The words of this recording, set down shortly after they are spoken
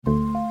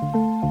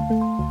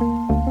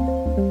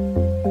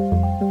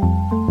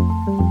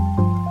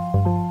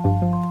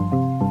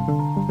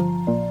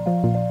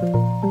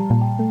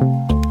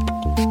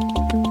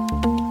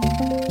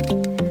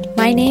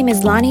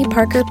is Lonnie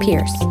Parker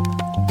Pierce.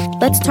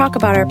 Let's talk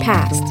about our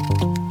past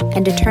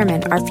and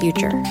determine our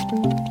future.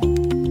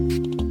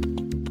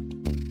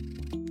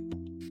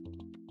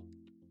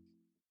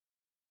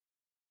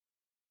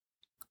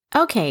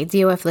 Okay,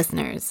 DOF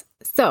listeners.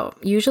 So,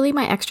 usually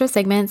my extra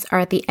segments are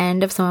at the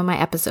end of some of my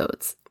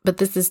episodes, but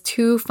this is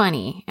too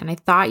funny, and I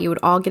thought you would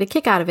all get a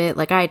kick out of it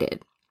like I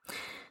did.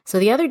 So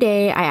the other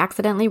day, I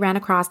accidentally ran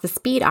across the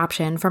speed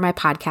option for my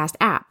podcast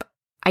app.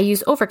 I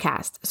use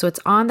Overcast, so it's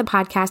on the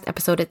podcast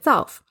episode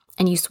itself,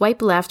 and you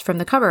swipe left from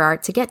the cover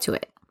art to get to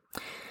it.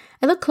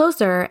 I look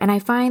closer, and I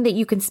find that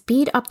you can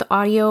speed up the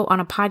audio on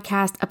a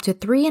podcast up to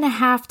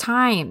 3.5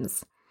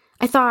 times.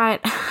 I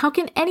thought, how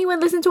can anyone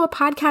listen to a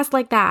podcast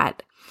like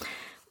that?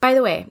 By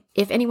the way,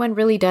 if anyone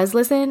really does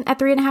listen at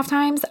 3.5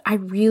 times, I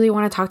really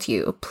want to talk to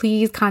you.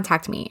 Please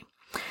contact me.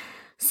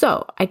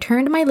 So I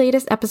turned my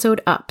latest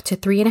episode up to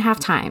 3.5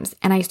 times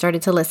and I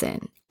started to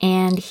listen.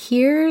 And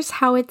here's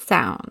how it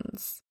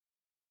sounds.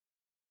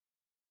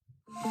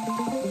 My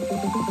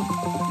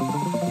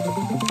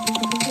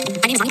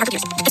name is Lonnie Parker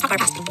Pierce. Let's talk about our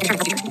past and determine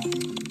our future.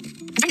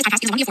 I'm starting this podcast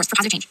because I want to be a force for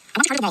positive change. I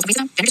want to target the walls of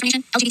racism, gender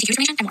discrimination, LGBTQ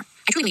discrimination, and more.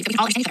 I truly believe that we can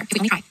all understand each other if we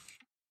only try.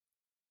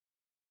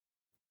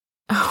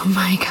 Oh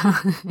my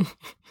God.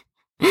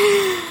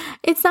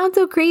 It sounds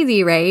so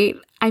crazy, right?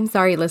 I'm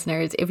sorry,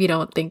 listeners, if you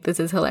don't think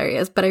this is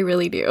hilarious, but I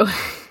really do.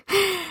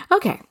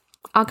 Okay,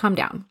 I'll calm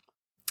down.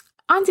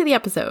 On to the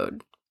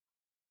episode.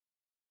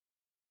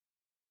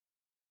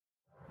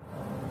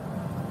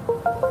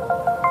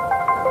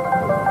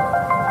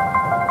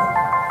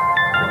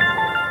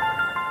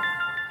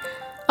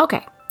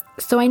 Okay,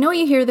 so I know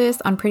you hear this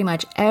on pretty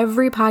much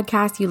every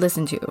podcast you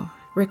listen to.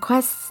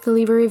 Requests to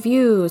leave a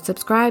review,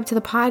 subscribe to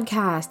the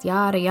podcast,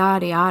 yada,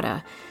 yada,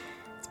 yada.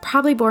 It's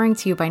probably boring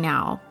to you by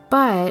now,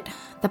 but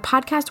the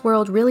podcast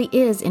world really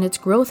is in its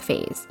growth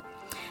phase.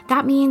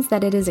 That means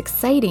that it is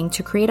exciting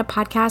to create a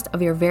podcast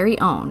of your very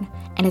own,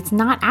 and it's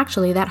not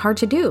actually that hard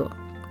to do.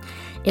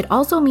 It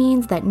also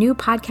means that new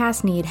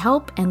podcasts need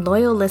help and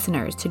loyal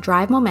listeners to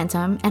drive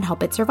momentum and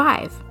help it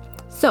survive.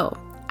 So,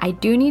 I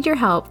do need your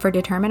help for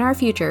Determine Our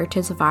Future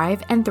to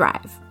survive and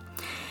thrive.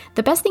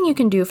 The best thing you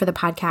can do for the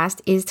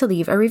podcast is to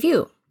leave a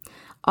review.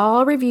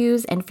 All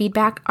reviews and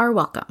feedback are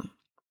welcome.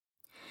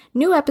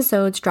 New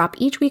episodes drop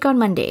each week on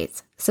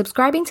Mondays.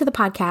 Subscribing to the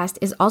podcast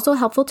is also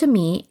helpful to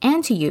me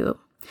and to you,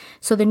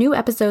 so the new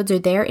episodes are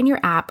there in your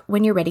app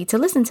when you're ready to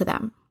listen to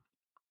them.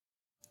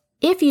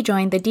 If you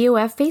join the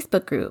DOF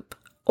Facebook group,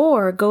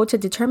 or go to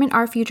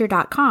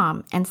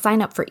determineourfuture.com and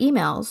sign up for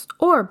emails,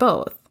 or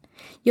both,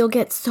 you'll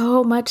get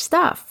so much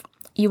stuff.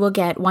 You will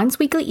get once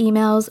weekly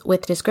emails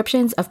with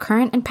descriptions of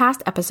current and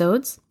past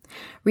episodes,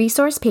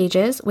 resource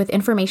pages with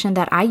information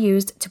that I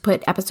used to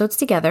put episodes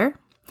together,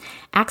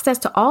 access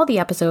to all the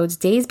episodes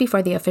days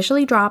before they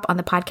officially drop on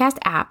the podcast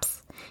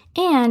apps,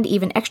 and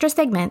even extra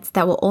segments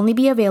that will only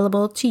be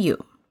available to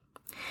you.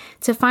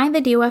 To find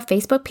the DOF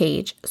Facebook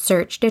page,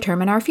 search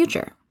Determine Our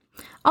Future.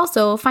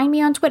 Also, find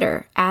me on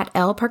Twitter at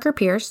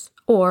 @LParkerPierce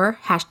or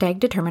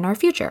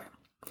 #DetermineOurFuture.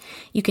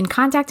 You can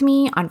contact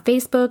me on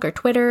Facebook or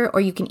Twitter,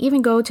 or you can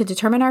even go to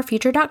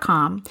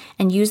determineourfuture.com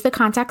and use the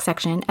contact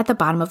section at the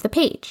bottom of the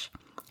page.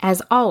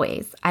 As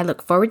always, I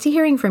look forward to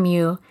hearing from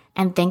you,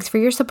 and thanks for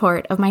your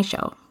support of my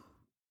show.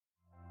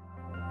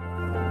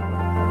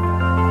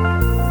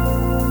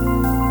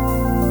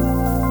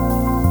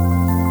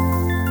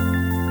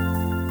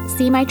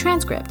 See my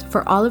transcript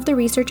for all of the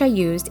research I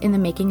used in the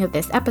making of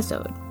this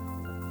episode.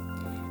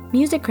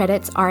 Music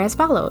credits are as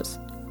follows: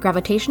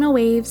 Gravitational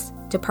Waves,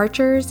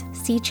 Departures,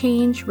 Sea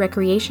Change,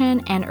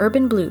 Recreation, and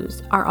Urban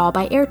Blues are all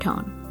by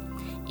Airtone.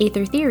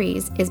 Aether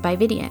Theories is by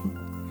Vidian.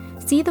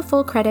 See the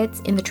full credits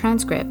in the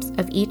transcripts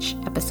of each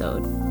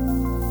episode.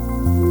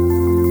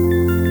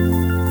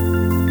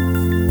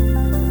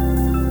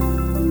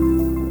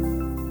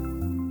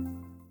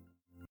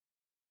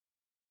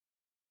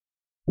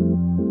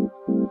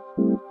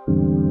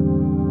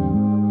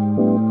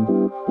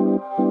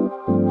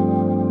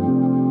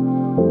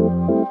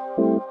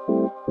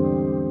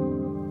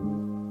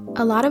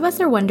 A lot of us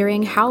are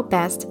wondering how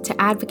best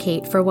to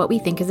advocate for what we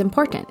think is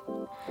important.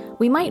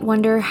 We might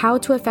wonder how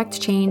to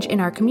affect change in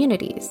our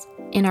communities,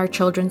 in our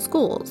children's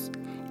schools,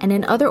 and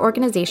in other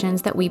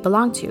organizations that we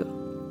belong to.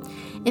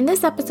 In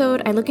this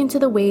episode, I look into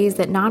the ways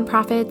that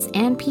nonprofits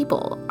and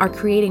people are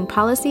creating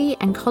policy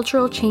and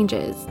cultural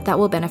changes that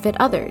will benefit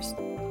others.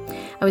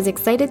 I was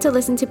excited to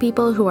listen to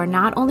people who are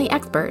not only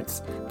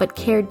experts, but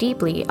care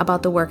deeply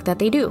about the work that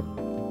they do.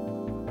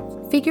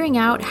 Figuring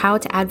out how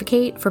to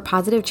advocate for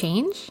positive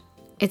change?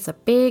 It's a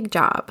big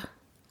job.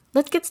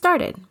 Let's get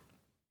started.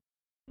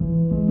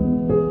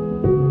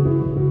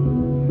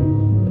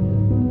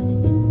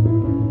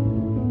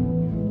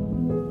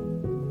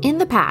 In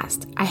the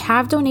past, I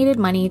have donated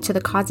money to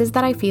the causes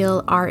that I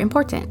feel are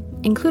important,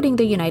 including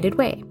the United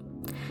Way.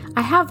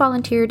 I have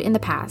volunteered in the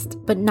past,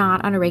 but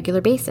not on a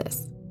regular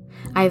basis.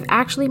 I have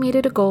actually made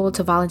it a goal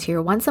to volunteer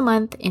once a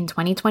month in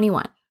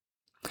 2021.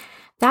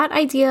 That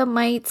idea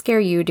might scare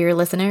you, dear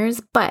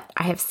listeners, but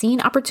I have seen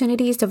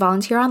opportunities to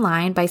volunteer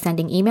online by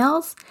sending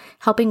emails,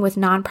 helping with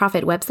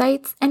nonprofit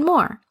websites, and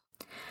more.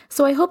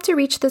 So I hope to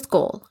reach this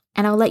goal,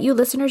 and I'll let you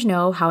listeners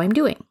know how I'm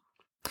doing.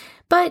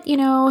 But,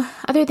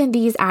 other than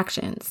these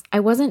actions, I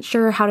wasn't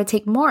sure how to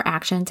take more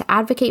action to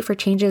advocate for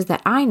changes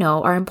that I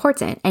know are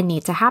important and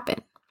need to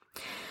happen.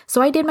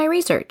 So I did my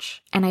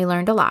research, and I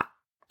learned a lot.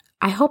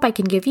 I hope I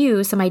can give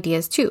you some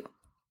ideas too.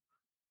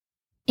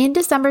 In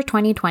December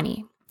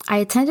 2020, I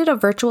attended a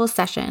virtual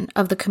session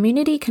of the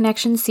Community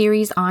Connection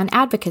series on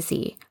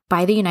advocacy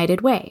by the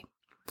United Way.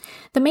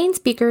 The main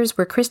speakers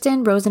were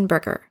Kristen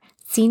Rosenberger,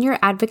 Senior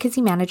Advocacy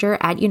Manager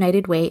at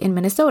United Way in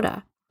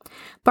Minnesota,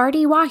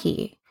 Barty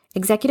Wahi,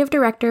 Executive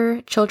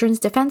Director, Children's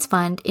Defense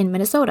Fund in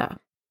Minnesota,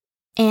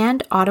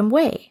 and Autumn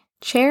Way,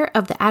 Chair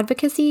of the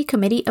Advocacy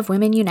Committee of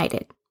Women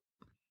United.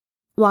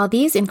 While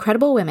these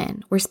incredible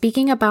women were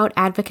speaking about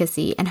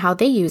advocacy and how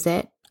they use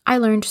it, I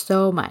learned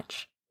so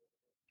much.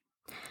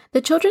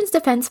 The Children's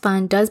Defense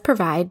Fund does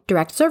provide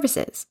direct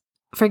services.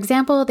 For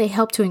example, they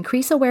help to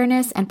increase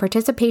awareness and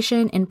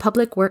participation in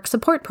public work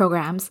support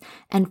programs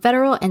and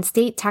federal and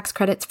state tax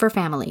credits for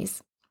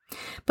families.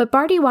 But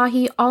Barty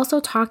Wahi also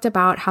talked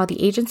about how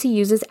the agency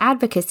uses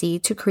advocacy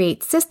to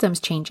create systems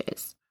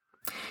changes.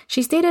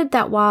 She stated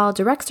that while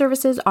direct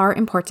services are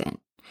important,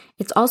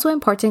 it's also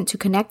important to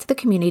connect the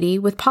community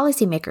with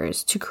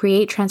policymakers to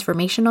create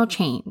transformational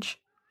change.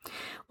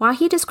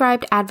 Wahi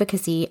described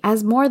advocacy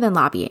as more than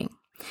lobbying.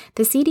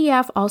 The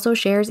CDF also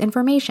shares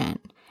information,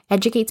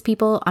 educates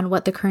people on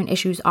what the current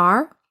issues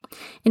are,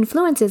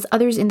 influences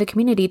others in the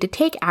community to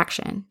take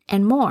action,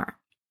 and more.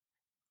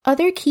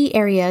 Other key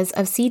areas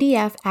of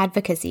CDF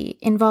advocacy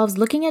involves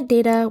looking at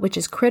data which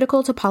is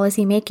critical to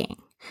policy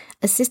making,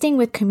 assisting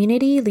with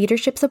community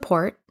leadership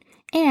support,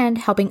 and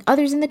helping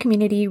others in the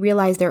community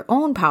realize their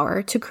own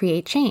power to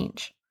create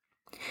change.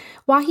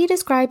 Wahi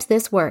describes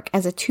this work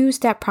as a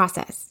two-step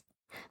process.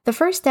 The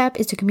first step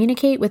is to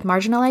communicate with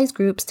marginalized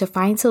groups to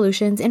find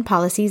solutions in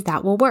policies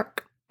that will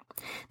work.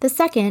 The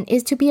second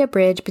is to be a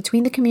bridge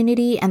between the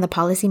community and the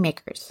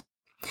policymakers.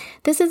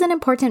 This is an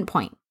important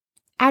point.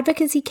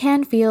 Advocacy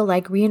can feel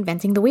like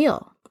reinventing the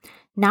wheel,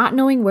 not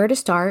knowing where to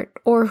start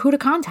or who to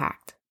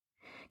contact.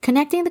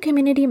 Connecting the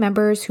community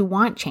members who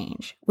want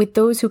change with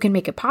those who can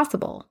make it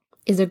possible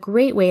is a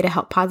great way to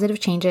help positive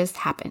changes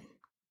happen.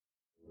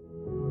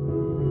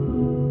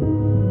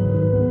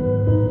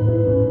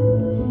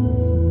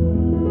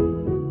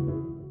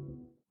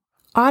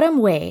 Autumn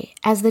Way,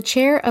 as the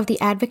chair of the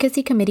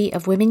Advocacy Committee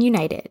of Women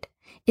United,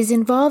 is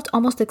involved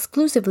almost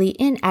exclusively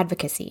in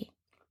advocacy.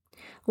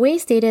 Way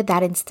stated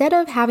that instead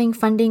of having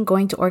funding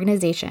going to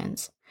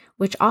organizations,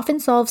 which often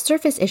solve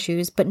surface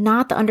issues but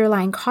not the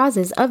underlying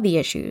causes of the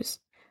issues,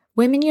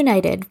 Women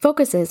United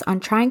focuses on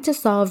trying to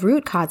solve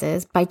root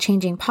causes by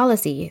changing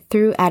policy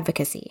through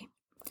advocacy.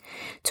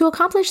 To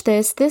accomplish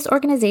this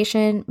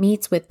organization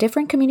meets with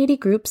different community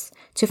groups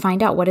to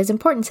find out what is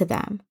important to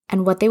them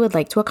and what they would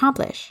like to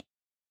accomplish.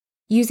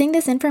 Using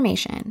this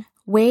information,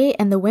 Way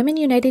and the Women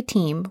United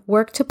team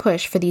work to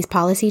push for these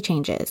policy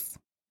changes.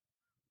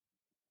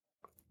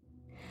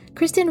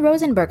 Kristen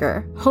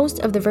Rosenberger, host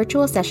of the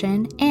virtual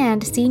session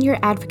and Senior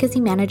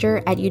Advocacy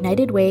Manager at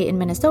United Way in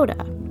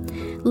Minnesota,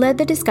 led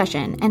the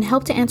discussion and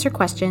helped to answer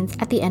questions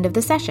at the end of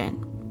the session.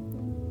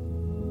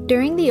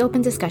 During the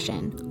open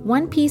discussion,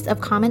 one piece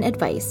of common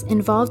advice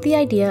involved the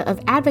idea of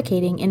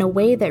advocating in a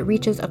way that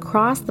reaches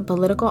across the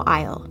political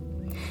aisle,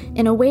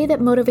 in a way that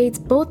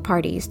motivates both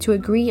parties to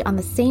agree on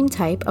the same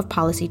type of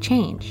policy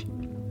change.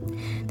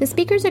 The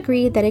speakers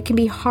agreed that it can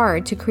be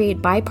hard to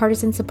create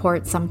bipartisan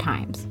support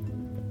sometimes,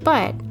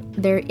 but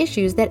there are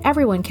issues that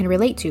everyone can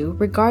relate to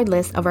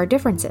regardless of our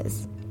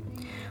differences.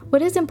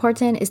 What is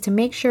important is to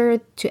make sure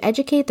to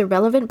educate the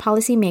relevant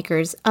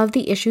policymakers of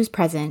the issues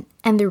present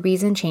and the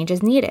reason change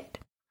is needed.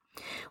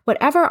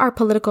 Whatever our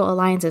political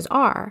alliances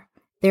are,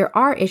 there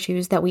are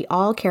issues that we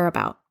all care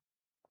about.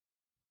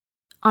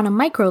 On a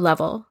micro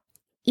level,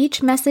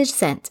 each message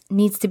sent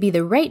needs to be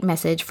the right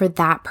message for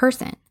that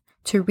person,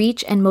 to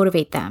reach and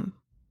motivate them.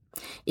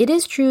 It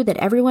is true that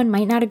everyone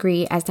might not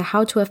agree as to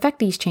how to affect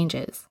these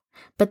changes,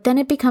 but then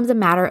it becomes a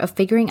matter of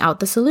figuring out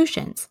the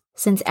solutions,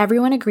 since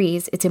everyone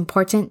agrees it's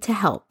important to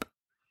help.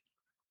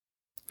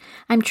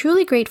 I'm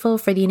truly grateful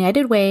for the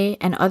United Way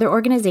and other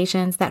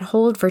organizations that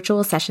hold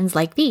virtual sessions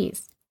like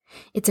these.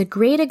 It's a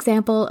great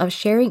example of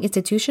sharing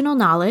institutional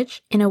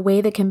knowledge in a way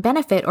that can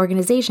benefit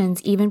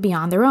organizations even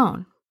beyond their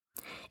own.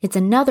 It's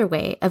another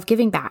way of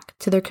giving back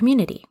to their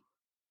community.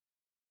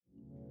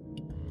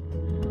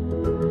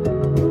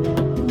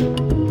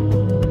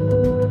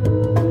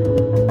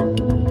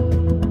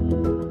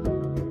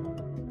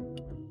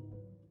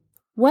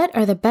 What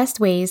are the best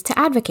ways to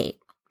advocate?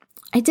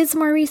 I did some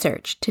more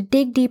research to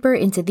dig deeper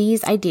into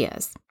these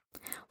ideas.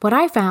 What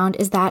I found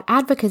is that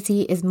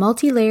advocacy is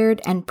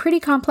multi-layered and pretty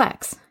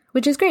complex,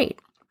 which is great.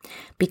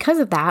 Because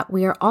of that,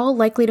 we are all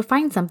likely to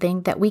find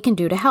something that we can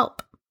do to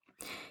help.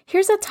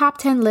 Here's a top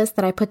 10 list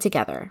that I put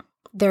together.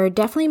 There are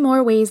definitely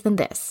more ways than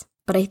this,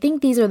 but I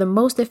think these are the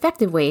most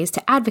effective ways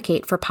to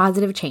advocate for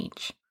positive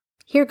change.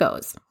 Here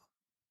goes.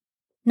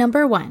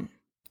 Number 1,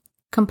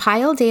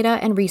 compile data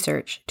and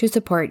research to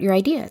support your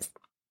ideas.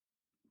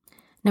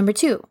 Number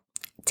 2,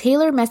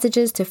 Tailor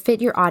messages to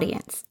fit your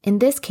audience, in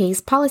this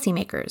case,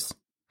 policymakers.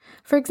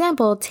 For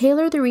example,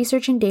 tailor the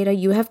research and data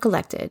you have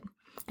collected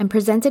and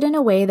present it in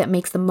a way that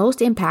makes the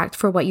most impact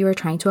for what you are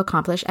trying to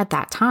accomplish at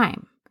that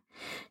time.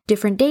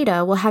 Different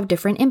data will have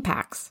different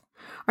impacts.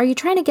 Are you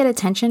trying to get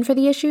attention for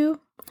the issue?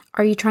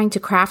 Are you trying to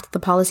craft the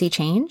policy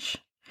change?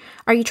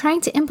 Are you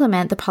trying to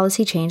implement the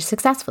policy change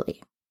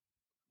successfully?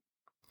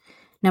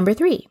 Number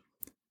 3,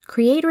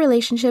 create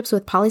relationships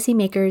with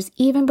policymakers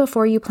even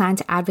before you plan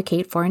to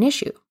advocate for an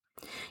issue.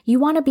 You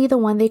want to be the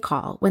one they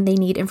call when they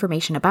need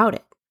information about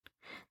it.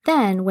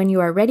 Then, when you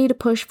are ready to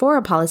push for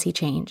a policy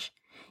change,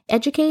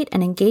 educate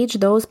and engage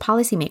those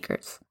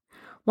policymakers.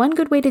 One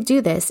good way to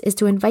do this is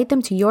to invite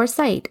them to your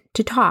site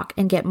to talk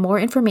and get more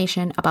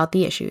information about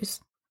the issues.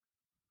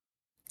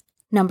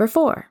 Number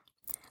 4,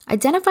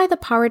 identify the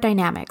power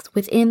dynamics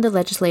within the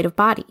legislative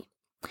body.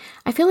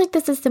 I feel like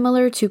this is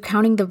similar to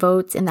counting the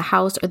votes in the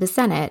House or the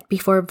Senate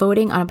before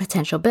voting on a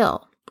potential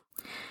bill.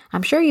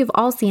 I'm sure you've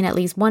all seen at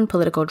least one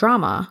political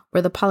drama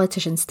where the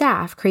politician's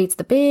staff creates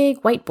the big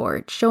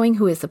whiteboard showing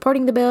who is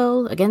supporting the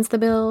bill, against the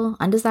bill,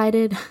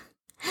 undecided.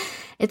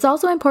 It's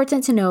also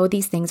important to know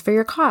these things for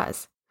your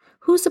cause.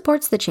 Who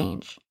supports the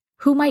change?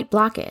 Who might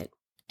block it?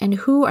 And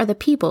who are the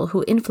people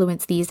who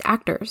influence these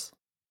actors?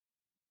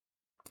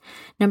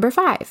 Number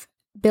 5,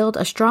 build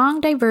a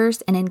strong,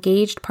 diverse, and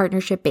engaged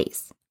partnership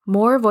base.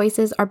 More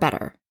voices are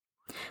better.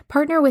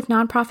 Partner with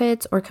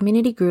nonprofits or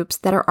community groups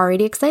that are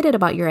already excited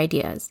about your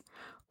ideas,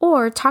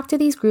 or talk to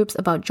these groups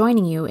about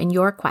joining you in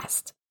your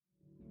quest.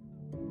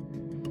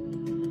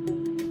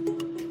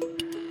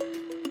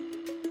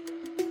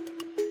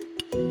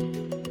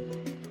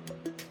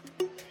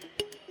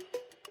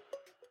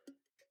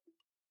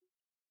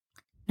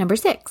 Number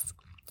 6,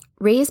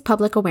 raise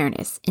public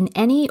awareness in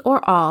any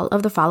or all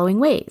of the following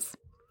ways.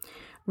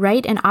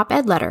 Write an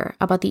op-ed letter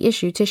about the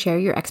issue to share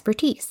your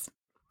expertise.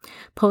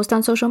 Post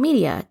on social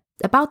media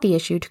about the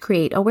issue to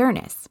create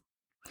awareness.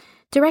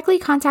 Directly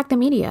contact the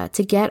media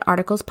to get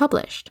articles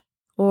published.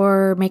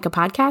 Or make a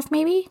podcast,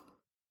 maybe?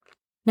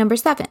 Number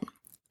 7,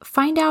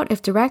 find out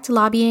if direct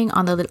lobbying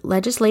on the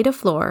legislative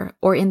floor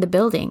or in the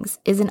buildings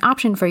is an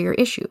option for your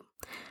issue.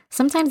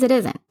 Sometimes it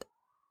isn't.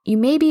 You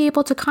may be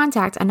able to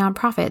contact a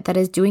nonprofit that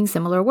is doing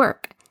similar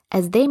work,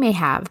 as they may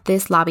have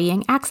this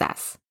lobbying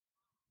access.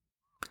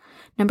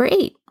 Number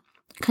 8,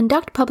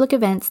 conduct public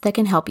events that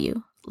can help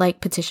you,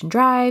 like petition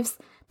drives,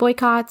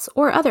 boycotts,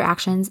 or other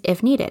actions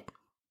if needed.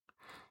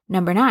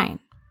 Number 9,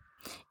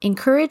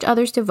 encourage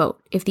others to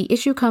vote if the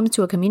issue comes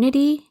to a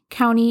community,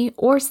 county,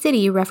 or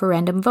city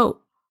referendum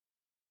vote.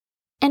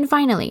 And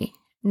finally,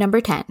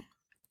 number 10,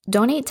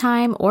 donate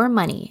time or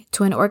money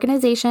to an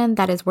organization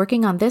that is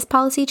working on this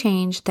policy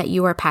change that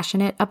you are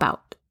passionate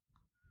about.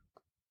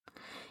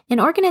 An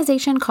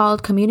organization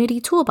called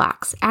Community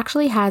Toolbox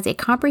actually has a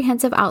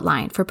comprehensive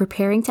outline for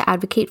preparing to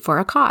advocate for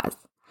a cause.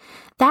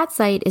 That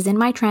site is in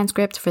my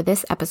transcript for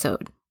this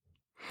episode.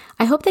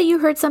 I hope that you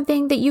heard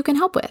something that you can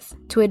help with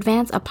to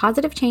advance a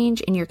positive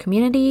change in your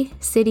community,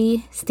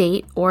 city,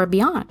 state, or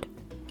beyond.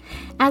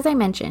 As I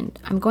mentioned,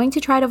 I'm going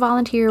to try to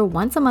volunteer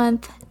once a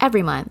month,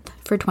 every month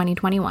for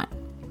 2021.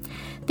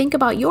 Think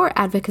about your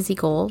advocacy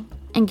goal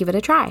and give it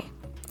a try.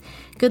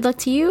 Good luck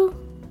to you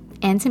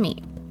and to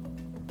me.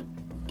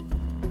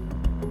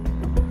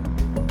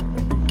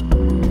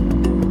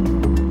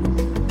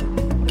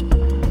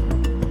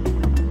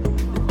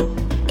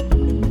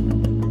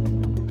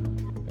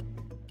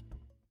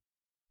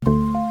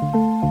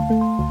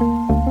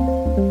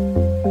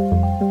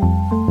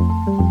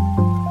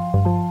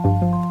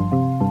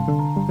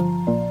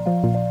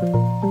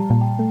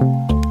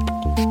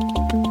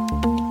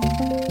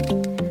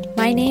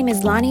 My name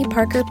is Lonnie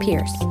Parker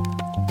Pierce.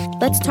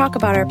 Let's talk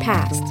about our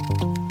past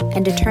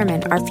and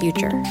determine our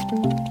future.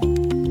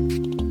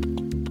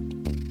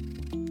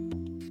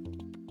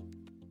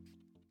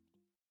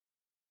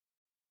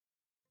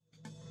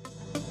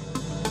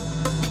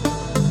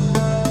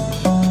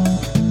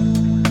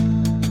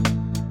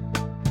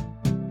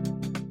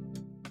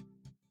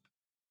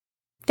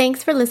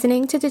 Thanks for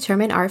listening to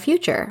Determine Our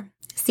Future.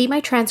 See my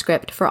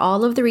transcript for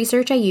all of the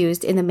research I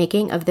used in the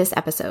making of this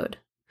episode.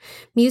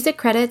 Music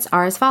credits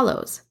are as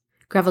follows: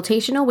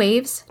 Gravitational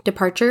Waves,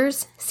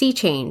 Departures, Sea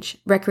Change,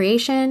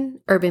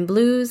 Recreation, Urban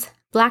Blues,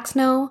 Black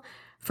Snow,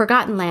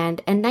 Forgotten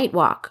Land, and Night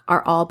Walk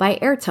are all by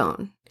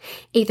Airtone.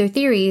 Aether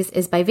Theories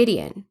is by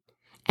Vidian,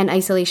 and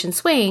Isolation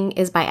Swing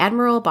is by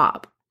Admiral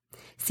Bob.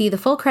 See the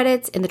full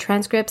credits in the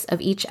transcripts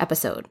of each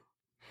episode.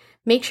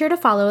 Make sure to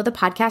follow the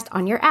podcast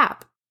on your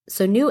app,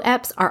 so new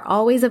eps are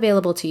always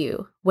available to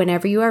you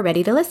whenever you are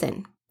ready to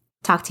listen.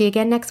 Talk to you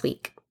again next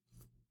week.